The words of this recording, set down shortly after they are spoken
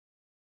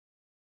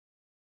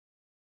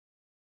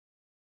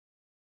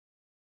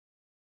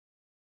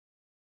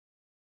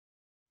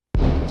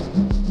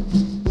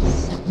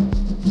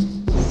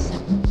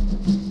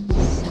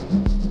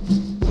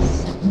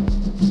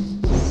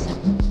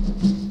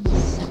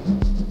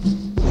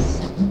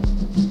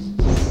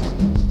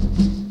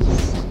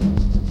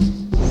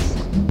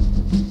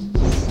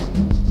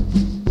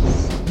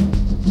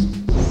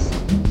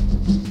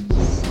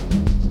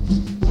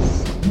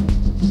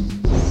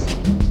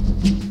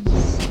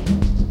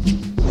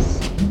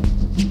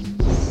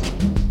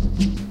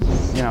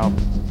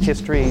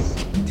history,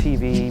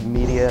 TV,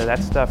 media, that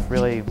stuff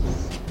really,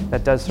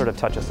 that does sort of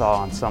touch us all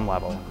on some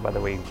level. Whether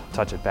we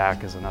touch it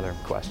back is another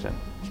question.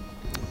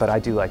 But I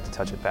do like to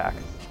touch it back.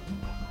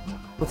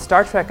 With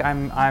Star Trek,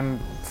 I'm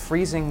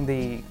freezing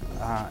the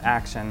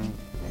action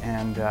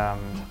and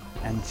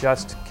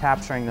just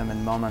capturing them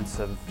in moments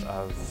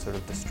of sort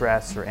of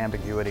distress or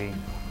ambiguity,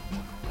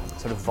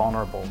 sort of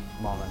vulnerable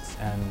moments.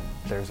 And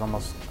there's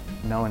almost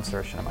no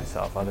insertion of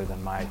myself other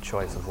than my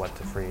choice of what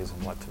to freeze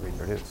and what to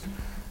reproduce.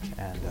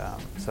 And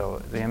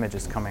so the imagery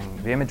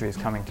is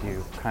coming to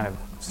you kind of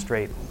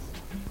straight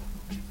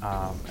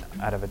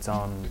out of its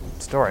own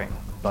story.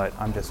 But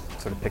I'm just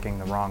sort of picking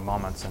the wrong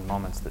moments and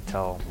moments that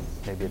tell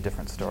maybe a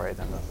different story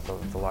than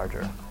the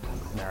larger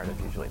narrative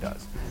usually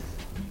does.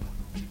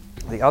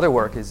 The other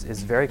work is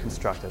very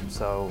constructive.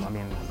 So I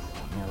mean,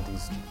 you know,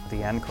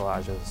 the end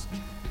collages,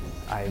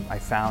 I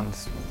found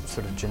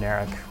sort of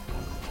generic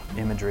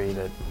imagery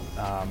that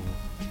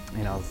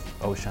you know,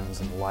 of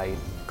oceans and light,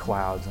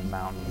 clouds and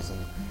mountains,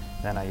 and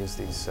then I use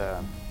these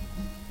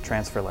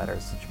transfer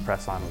letters that you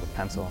press on with a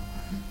pencil,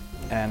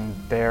 and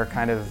they're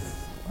kind of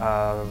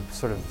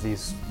sort of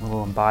these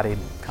little embodied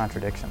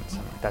contradictions. I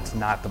mean, that's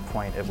not the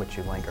point at which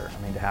you linger.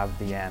 I mean, to have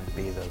the end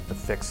be the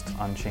fixed,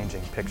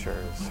 unchanging picture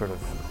is sort of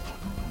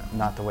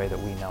not the way that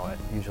we know it.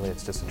 Usually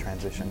it's just a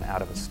transition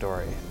out of a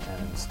story,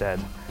 and instead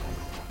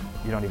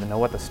you don't even know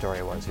what the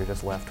story was. You're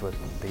just left with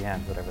the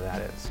end, whatever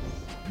that is.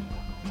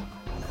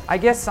 I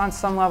guess on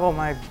some level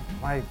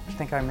I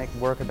think I make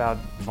work about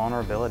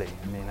vulnerability.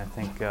 I mean, I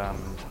think,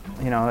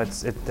 you know,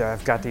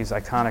 I've got these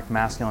iconic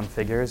masculine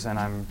figures, and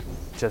I'm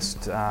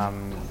just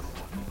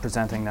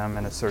presenting them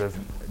in a sort of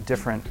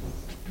different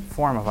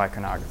form of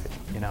iconography,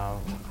 you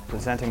know,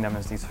 presenting them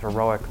as these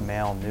heroic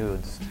male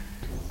nudes.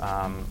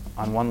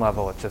 On one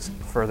level, it just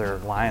further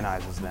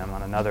lionizes them.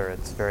 On another, it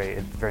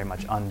very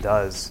much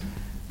undoes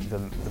the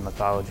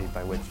mythology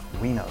by which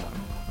we know them.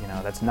 You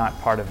know, that's not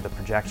part of the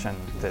projection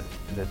that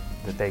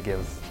they give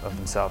of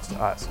themselves to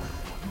us.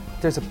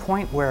 There's a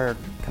point where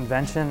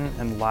convention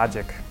and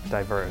logic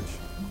diverge.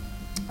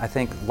 I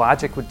think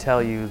logic would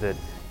tell you that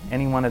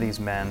any one of these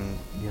men,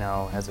 you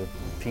know, has a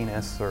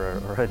penis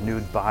or a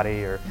nude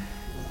body, or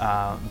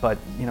but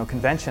you know,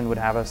 convention would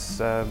have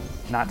us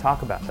not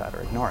talk about that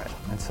or ignore it.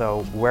 And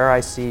so where I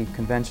see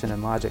convention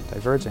and logic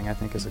diverging, I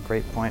think is a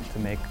great point to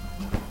make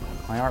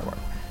my artwork.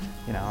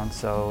 You know, and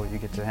so you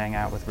get to hang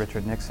out with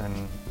Richard Nixon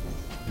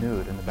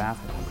nude in the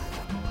bathroom.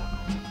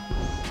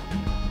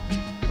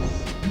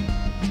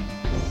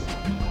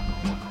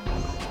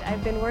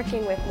 I've been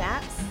working with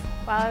maps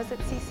while I was at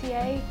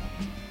CCA,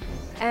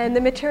 and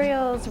the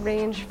materials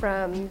range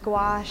from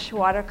gouache,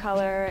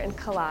 watercolor, and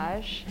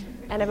collage.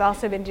 And I've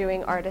also been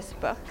doing artist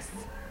books.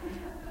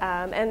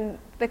 And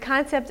the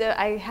concept,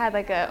 I had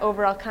like an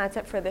overall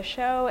concept for the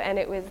show, and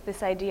it was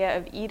this idea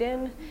of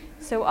Eden.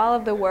 So all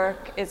of the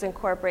work is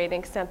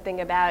incorporating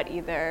something about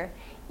either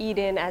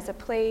Eden as a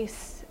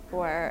place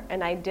or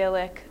an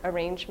idyllic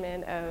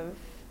arrangement of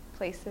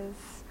places.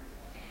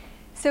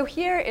 So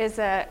here is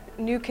a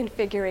new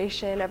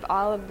configuration of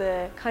all of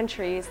the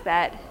countries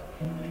that,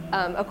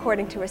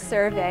 according to a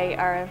survey,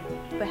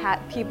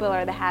 people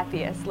are the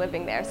happiest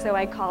living there. So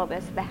I call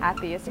this the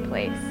happiest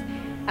place.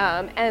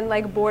 And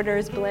like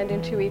borders blend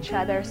into each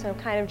other, so I'm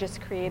kind of just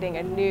creating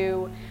a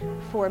new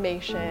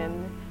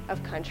formation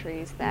of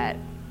countries that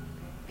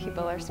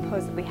people are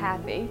supposedly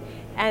happy.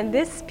 And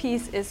this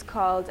piece is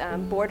called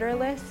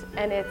Borderless,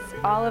 and it's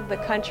all of the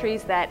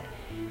countries that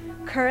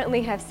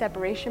currently have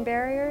separation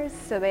barriers,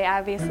 so they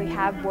obviously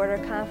have border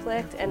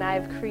conflict, and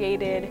I've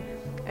created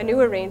a new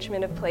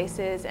arrangement of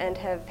places and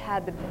have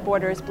had the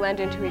borders blend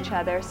into each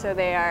other, so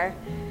they are,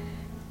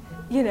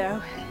 you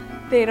know,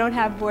 they don't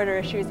have border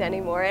issues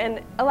anymore.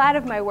 And a lot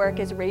of my work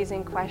is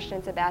raising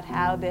questions about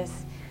how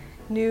this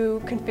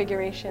new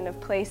configuration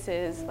of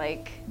places,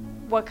 like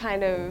what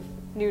kind of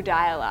new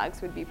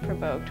dialogues would be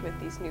provoked with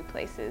these new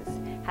places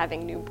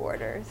having new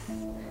borders.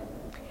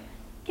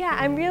 Yeah,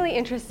 I'm really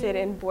interested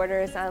in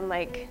borders on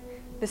like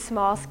the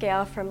small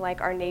scale, from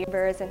like our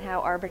neighbors and how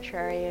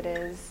arbitrary it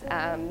is.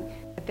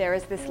 There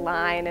is this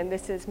line, and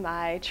this is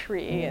my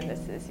tree, and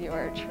this is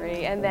your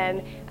tree. And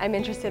then I'm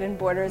interested in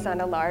borders on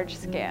a large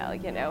scale,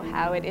 you know,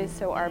 how it is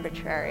so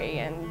arbitrary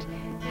and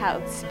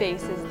how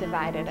space is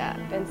divided up.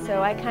 And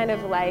so I kind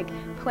of like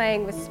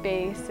playing with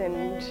space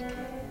and,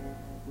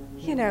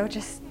 you know,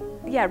 just,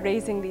 yeah,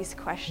 raising these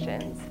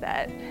questions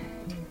that,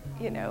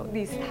 you know,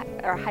 these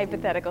are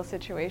hypothetical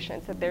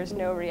situations, that there's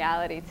no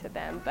reality to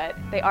them, but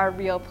they are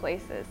real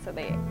places, so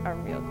they are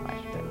real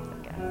questions, I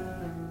guess.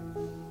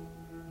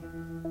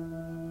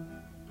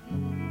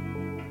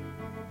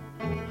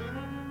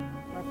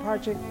 My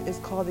project is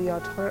called the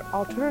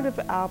Alternative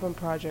Album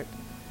Project.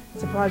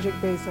 It's a project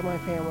based on my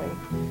family.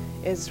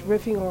 It's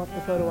riffing off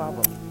the photo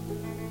album.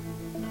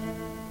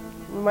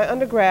 In my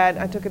undergrad,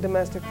 I took a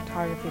domestic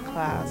photography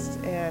class,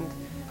 and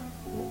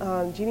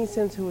Jeannie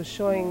Sims, who was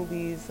showing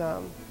these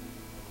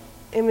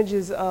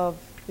images of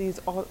these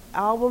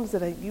albums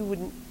that you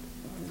wouldn't,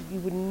 you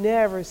would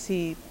never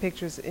see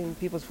pictures in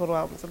people's photo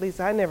albums. At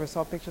least I never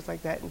saw pictures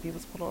like that in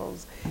people's photo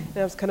albums. And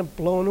I was kind of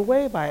blown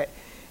away by it.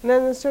 And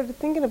then I started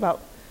thinking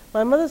about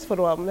my mother's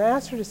photo album. And I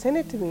asked her to send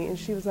it to me, and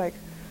she was like,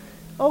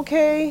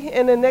 okay.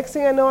 And the next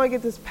thing I know, I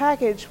get this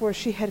package where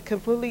she had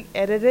completely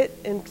edited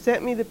and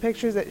sent me the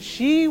pictures that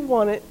she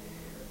wanted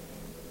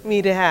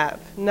me to have,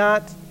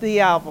 not the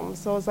album.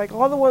 So it's like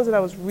all the ones that I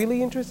was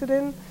really interested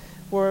in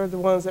were the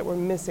ones that were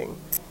missing.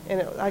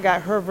 And I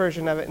got her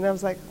version of it. And I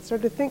was like,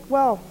 started to think,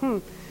 well,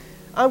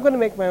 I'm going to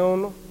make my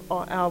own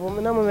album,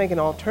 and I'm going to make an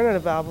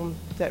alternative album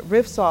that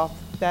riffs off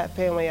that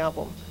family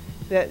album,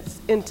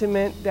 that's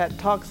intimate, that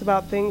talks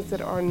about things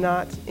that are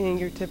not in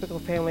your typical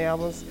family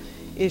albums,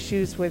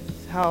 issues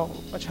with how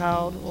a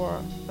child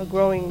or a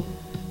growing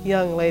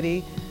young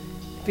lady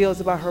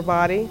feels about her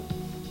body,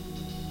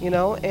 you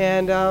know,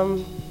 and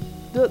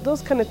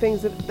those kind of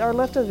things that are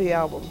left of the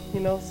album, you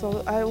know.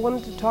 So I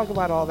wanted to talk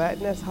about all that,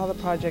 and that's how the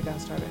project got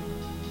started.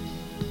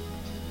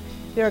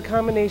 They're a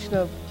combination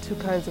of two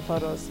kinds of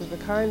photos. So the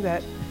kind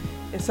that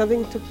if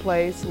something took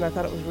place and I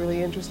thought it was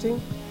really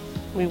interesting,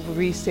 we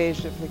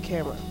restaged it for the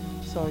camera,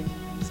 so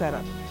set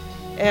up.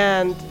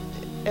 And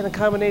a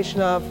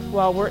combination of,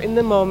 well, we're in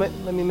the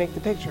moment, let me make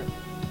the picture.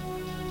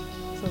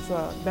 So it's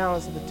a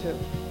balance of the two.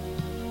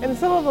 And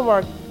some of them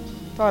are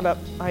thought up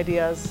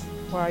ideas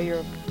while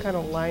you're kind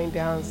of lying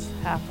down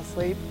half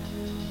asleep,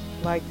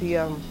 like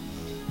the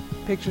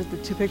pictures, the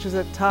two pictures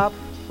at the top,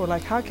 were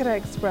like, how can I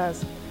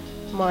express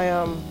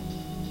the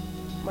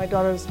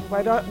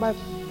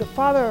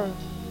father,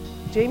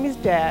 Jamie's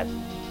dad,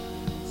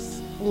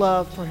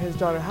 love for his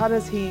daughter. How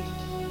does he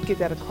get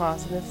that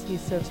across? And he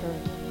sends her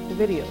the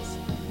videos.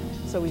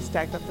 So we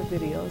stacked up the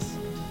videos,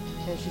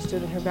 and she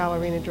stood in her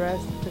ballerina dress,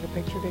 took a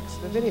picture next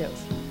to the videos.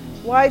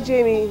 Why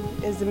Jamie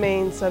is the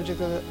main subject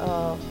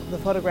of the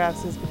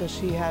photographs is because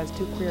she has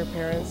two queer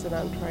parents, and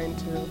I'm trying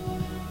to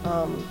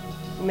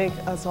make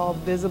us all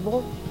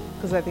visible,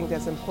 because I think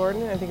that's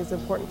important. I think it's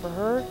important for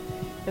her,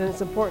 and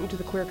it's important to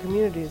the queer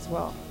community as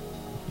well.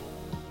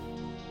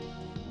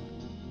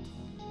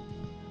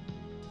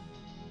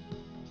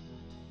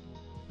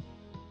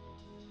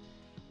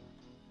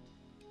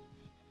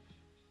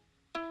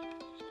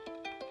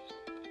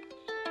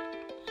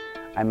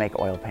 I make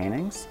oil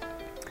paintings,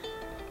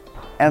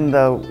 and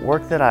the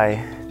work that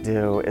I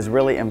do is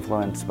really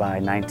influenced by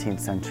late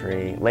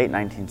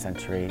 19th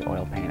century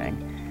oil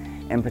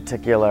painting. In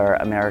particular,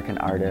 American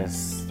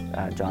artists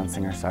John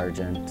Singer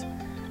Sargent,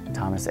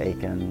 Thomas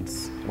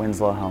Eakins,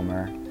 Winslow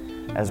Homer,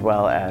 as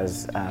well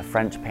as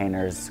French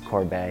painters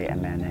Courbet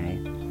and Manet.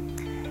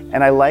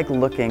 And I like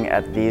looking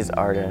at these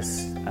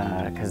artists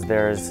because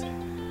there's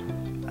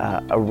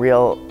a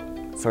real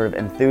sort of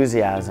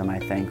enthusiasm, I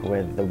think,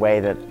 with the way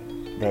that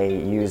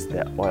they use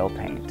the oil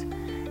paint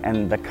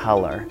and the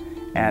color,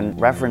 and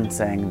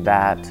referencing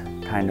that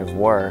kind of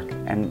work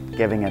and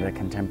giving it a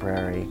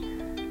contemporary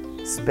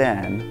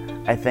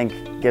spin, I think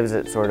gives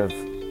it sort of,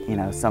 you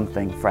know,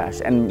 something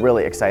fresh and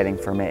really exciting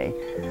for me.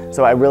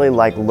 So I really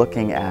like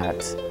looking at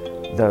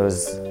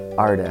those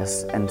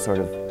artists and sort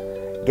of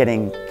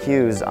getting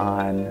cues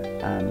on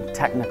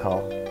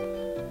technical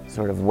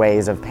sort of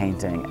ways of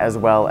painting, as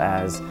well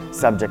as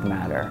subject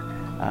matter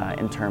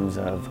in terms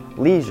of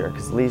leisure,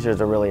 because leisure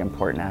is a really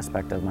important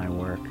aspect of my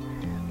work.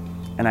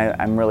 And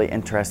I'm really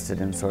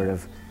interested in sort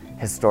of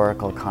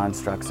historical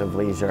constructs of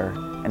leisure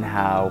and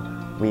how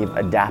we've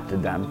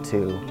adapted them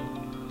to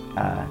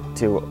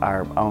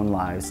our own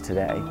lives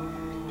today.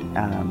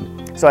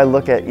 So I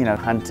look at, you know,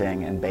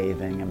 hunting and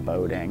bathing and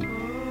boating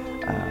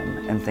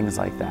and things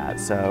like that.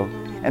 So,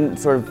 and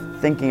sort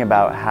of thinking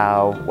about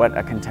what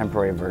a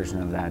contemporary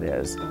version of that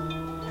is.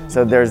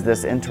 So there's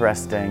this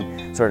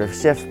interesting sort of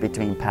shift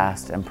between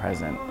past and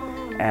present,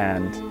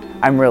 and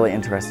I'm really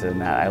interested in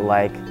that. I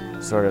like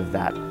sort of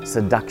that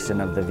seduction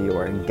of the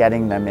viewer and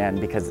getting them in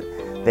because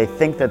they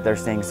think that they're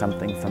seeing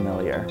something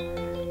familiar,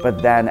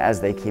 but then as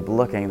they keep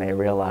looking, they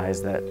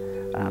realize that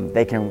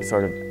they can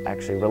sort of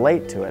actually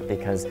relate to it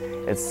because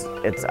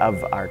it's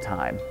of our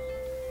time.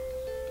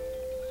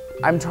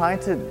 I'm trying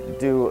to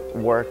do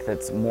work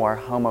that's more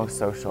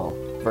homosocial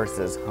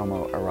versus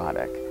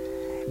homoerotic.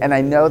 And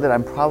I know that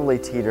I'm probably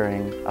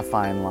teetering a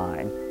fine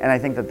line, and I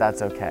think that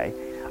that's okay.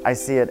 I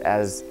see it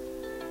as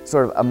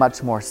sort of a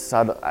much more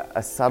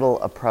subtle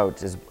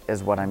approach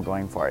is what I'm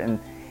going for. And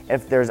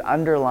if there's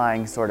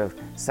underlying sort of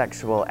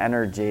sexual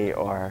energy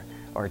or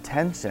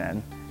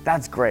tension,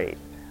 that's great.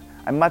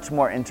 I'm much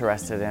more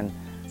interested in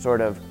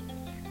sort of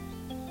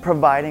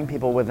providing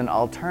people with an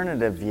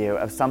alternative view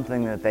of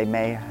something that they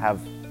may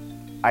have,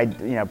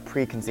 you know,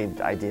 preconceived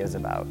ideas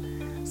about.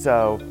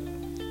 So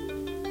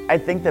I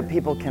think that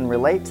people can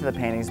relate to the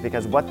paintings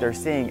because what they're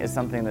seeing is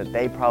something that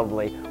they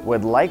probably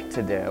would like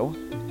to do,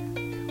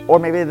 or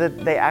maybe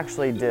that they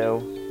actually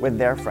do with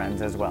their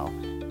friends as well.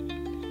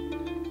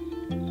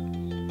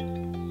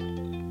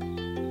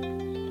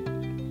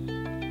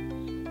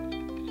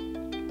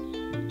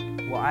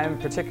 Well, I'm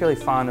particularly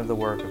fond of the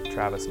work of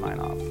Travis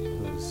Meinhof,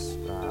 who's,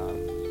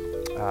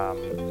 I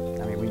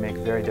mean, we make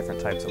very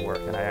different types of work,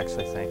 and I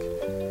actually think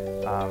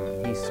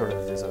he sort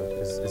of is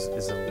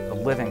a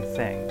living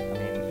thing.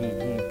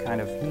 I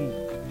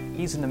mean,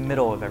 he's in the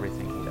middle of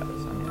everything he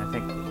does. I mean, I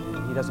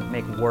think he doesn't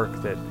make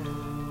work that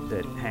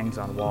hangs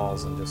on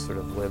walls and just sort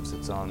of lives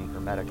its own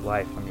hermetic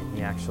life. I mean,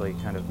 he actually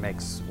kind of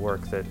makes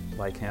work that,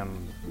 like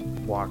him,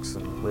 walks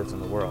and lives in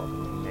the world. I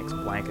mean, he makes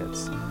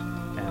blankets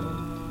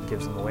and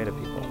gives them away to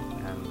people,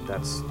 and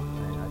that's, I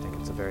mean, I think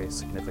it's a very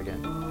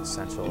significant,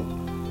 essential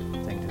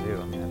thing to do.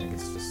 I mean, I think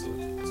it's just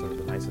sort of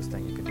the nicest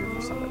thing you could do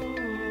for somebody.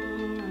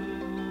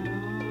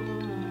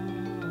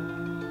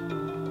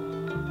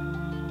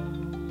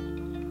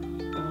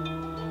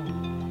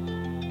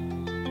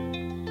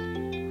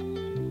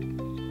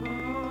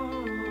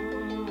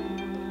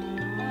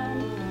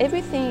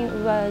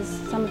 Everything was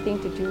something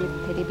to do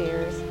with teddy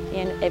bears,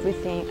 and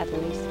everything at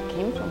least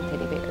came from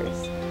teddy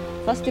bears.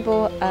 First of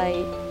all,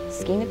 I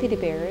skinned the teddy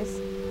bears,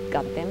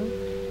 got them,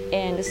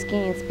 and the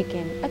skins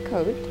became a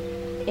coat,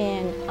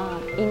 and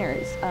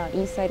inners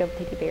inside of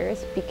teddy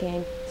bears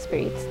became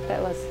spirits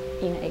that was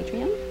in an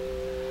atrium.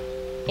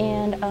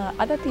 And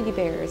other teddy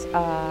bears,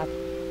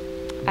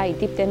 I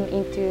dipped them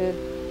into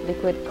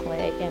liquid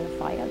clay and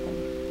fired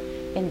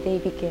them, and they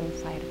became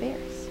fire bears.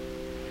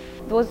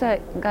 Those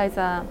guys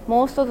are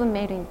most of them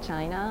made in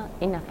China,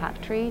 in a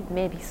factory,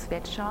 maybe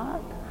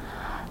sweatshop.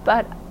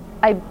 But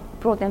I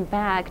brought them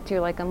back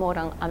to like a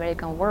modern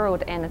American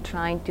world and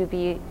trying to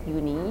be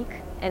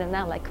unique and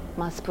not like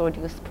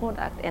mass-produced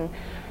product. And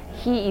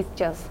he is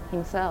just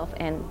himself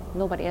and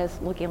nobody else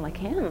looking like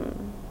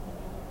him.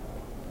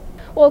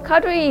 Well,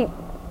 cuddly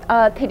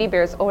teddy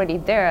bears already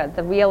there.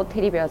 The real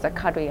teddy bears are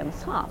cuddly and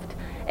soft.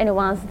 And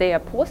once they are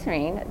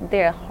porcelain,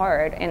 they're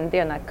hard and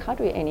they're not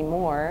cuddly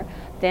anymore,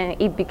 then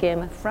it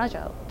became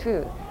fragile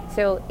too.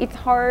 So it's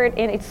hard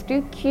and it's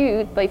still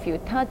cute, but if you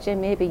touch it,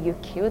 maybe you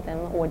kill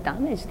them or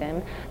damage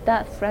them.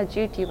 That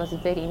fragility was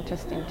very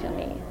interesting to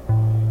me.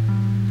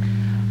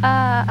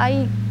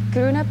 I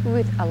grew up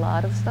with a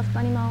lot of stuffed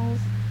animals,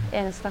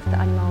 and stuffed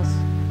animals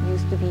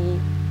used to be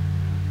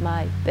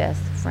my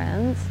best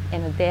friends,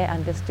 and they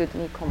understood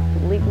me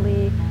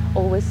completely,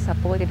 always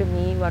supported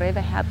me, whatever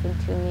happened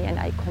to me, and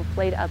I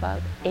complained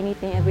about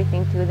anything,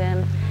 everything to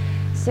them.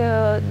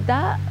 So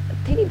that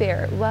teddy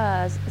bear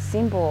was a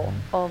symbol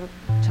of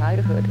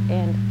childhood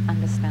and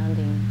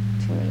understanding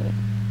to me.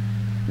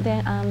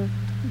 Then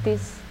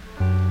this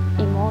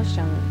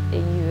emotion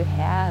you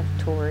have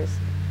towards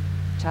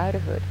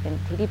childhood and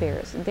teddy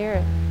bears,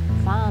 they're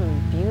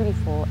fun,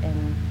 beautiful,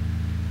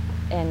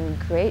 and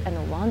great and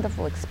a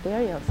wonderful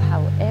experience.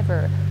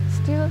 However,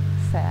 still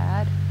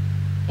sad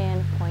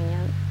and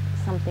poignant.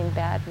 Something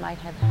bad might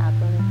have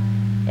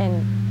happened,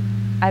 and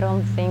I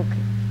don't think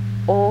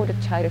all the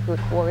childhood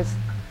was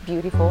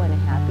beautiful and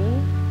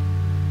happy.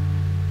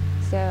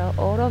 So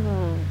all of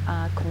them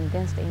are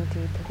condensed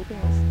into teddy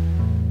bears.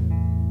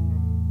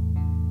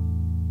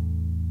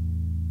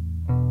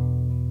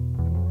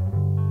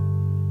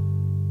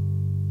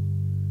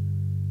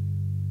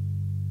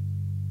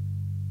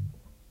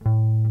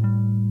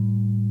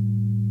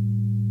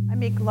 I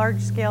make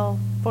large-scale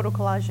photo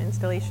collage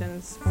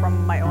installations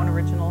from my own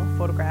original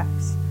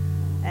photographs,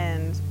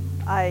 and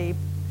I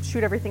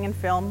shoot everything in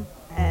film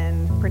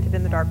and print it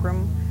in the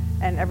darkroom,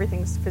 and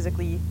everything's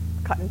physically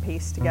cut and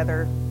paste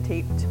together,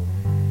 taped.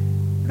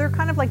 They're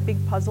kind of like big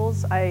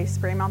puzzles. I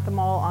spray mount them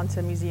all onto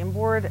a museum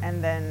board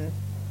and then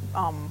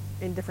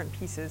in different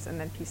pieces and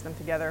then piece them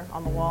together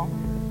on the wall.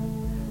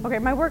 Okay,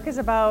 my work is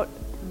about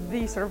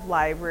the sort of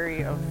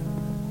library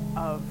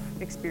of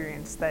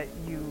experience that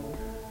you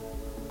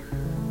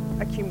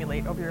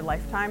accumulate over your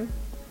lifetime,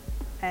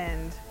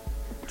 and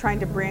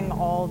trying to bring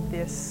all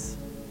this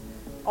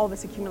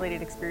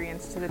accumulated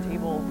experience to the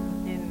table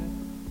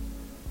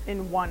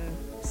in one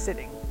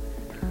sitting.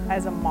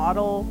 As a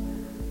model,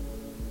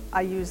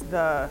 I use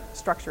the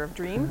structure of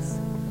dreams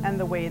and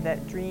the way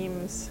that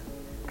dreams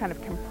kind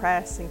of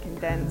compress and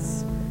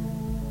condense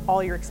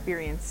all your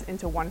experience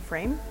into one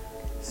frame.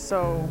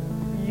 So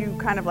you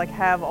kind of like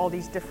have all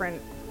these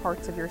different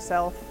parts of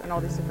yourself and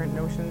all these different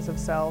notions of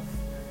self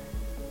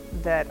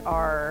that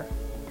are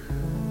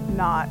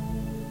not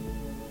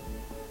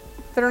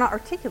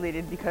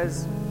articulated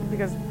because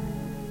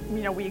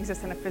you know, we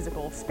exist in a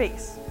physical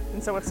space,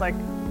 and so it's like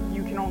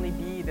you can only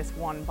be this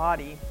one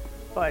body.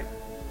 But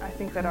I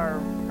think that our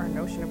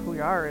notion of who we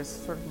are is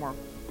sort of more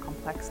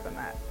complex than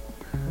that,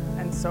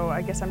 and so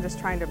I guess I'm just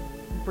trying to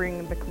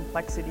bring the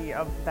complexity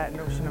of that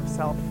notion of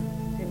self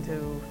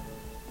into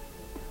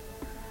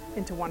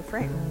one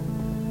frame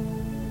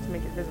to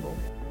make it visible.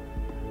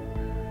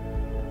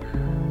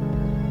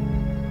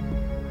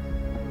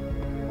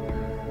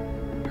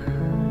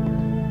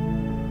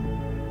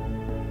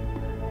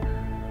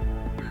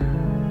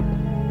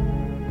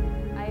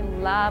 I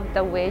love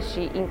the way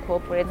she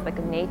incorporates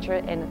like nature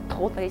and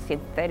totally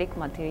synthetic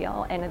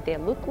material, and they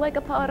look like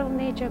a part of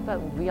nature but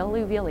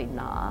really, really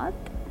not,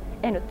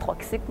 and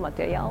toxic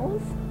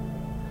materials.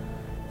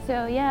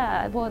 So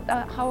yeah, well,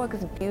 her work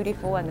is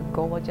beautiful and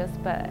gorgeous,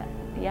 but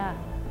yeah.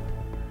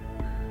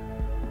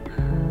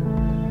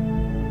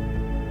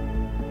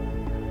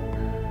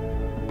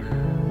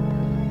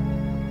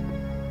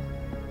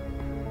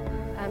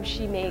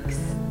 she makes,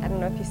 I don't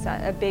know if you saw,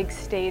 a big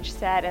stage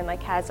set and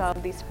like has all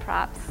these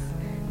props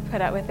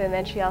put up with it. And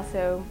then she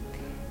also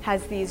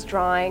has these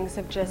drawings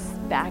of just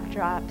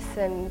backdrops,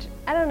 and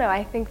I don't know,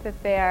 I think that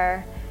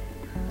they're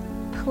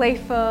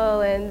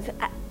playful, and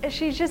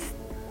she's just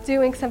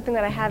doing something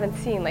that I haven't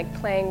seen, like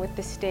playing with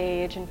the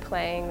stage and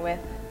playing with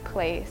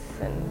place,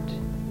 and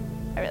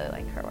I really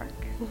like her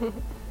work.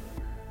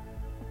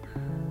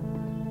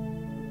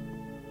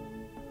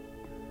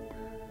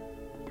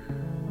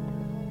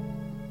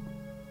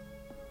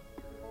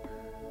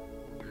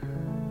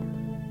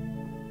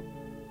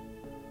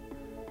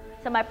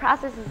 So my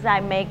process is I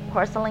make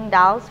porcelain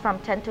dolls from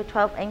 10 to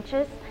 12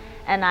 inches,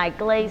 and I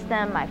glaze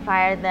them, I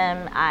fire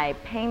them, I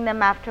paint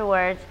them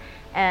afterwards,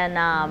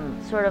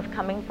 and sort of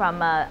coming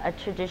from a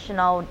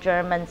traditional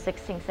German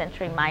 16th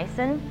century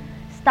Meissen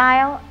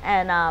style,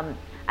 and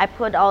I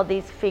put all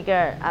these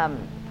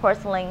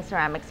porcelain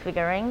ceramics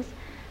figurines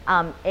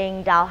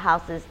in doll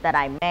houses that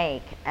I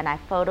make, and I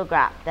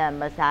photograph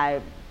them as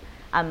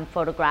I'm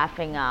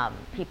photographing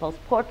people's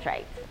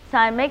portraits. So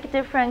I make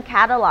different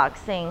catalog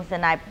scenes,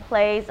 and I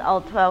place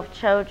all 12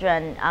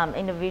 children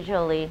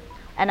individually,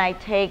 and I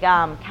take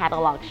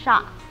catalog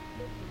shots.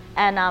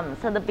 And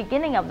so the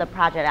beginning of the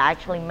project, I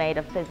actually made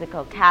a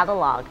physical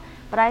catalog,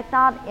 but I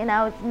thought, you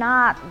know, it's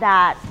not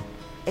that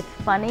it's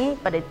funny,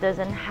 but it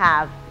doesn't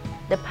have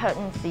the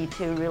potency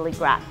to really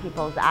grab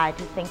people's eye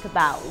to think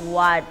about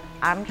what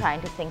I'm trying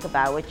to think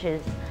about, which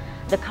is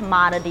the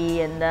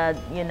commodity and the,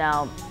 you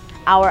know,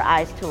 our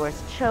eyes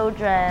towards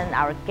children,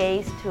 our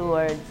gaze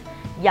towards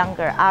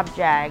younger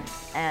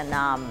objects, and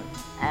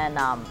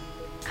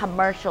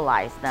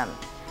commercialize them.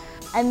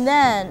 And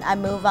then I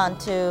move on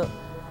to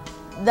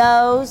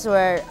those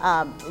were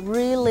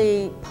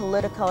really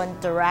political and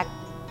direct,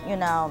 you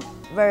know,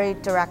 very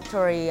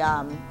directory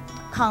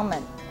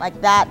comment. Like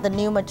that, the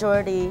New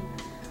Majority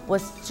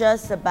was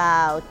just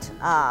about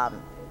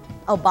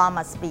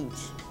Obama's speech.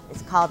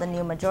 It's called The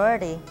New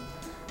Majority.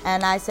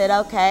 And I said,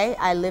 okay,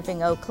 I live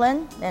in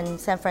Oakland and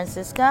San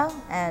Francisco,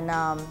 and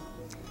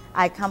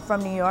I come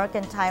from New York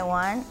and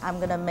Taiwan. I'm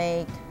gonna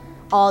make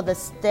all the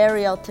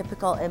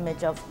stereotypical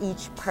image of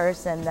each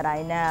person that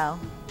I know.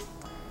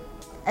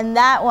 And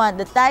that one,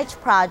 the Deitch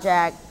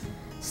project,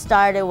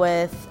 started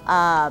with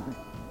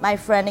my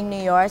friend in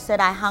New York said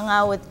I hung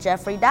out with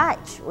Jeffrey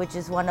Deitch, which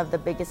is one of the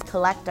biggest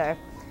collector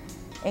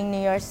in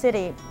New York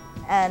City.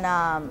 And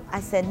I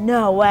said,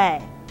 no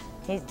way.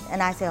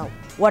 And I said,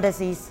 what does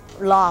his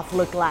loft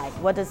look like?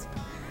 What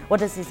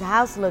does his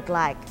house look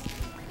like?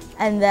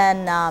 And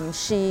then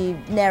she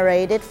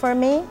narrated for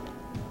me,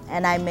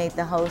 and I made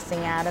the whole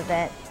thing out of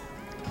it.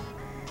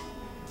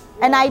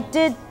 And I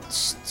did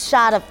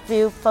shot a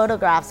few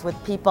photographs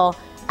with people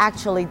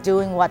actually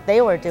doing what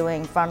they were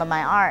doing in front of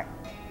my art,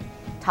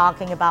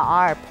 talking about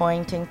art,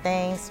 pointing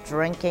things,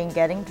 drinking,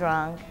 getting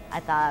drunk. I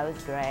thought it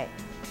was great.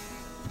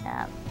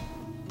 Yeah.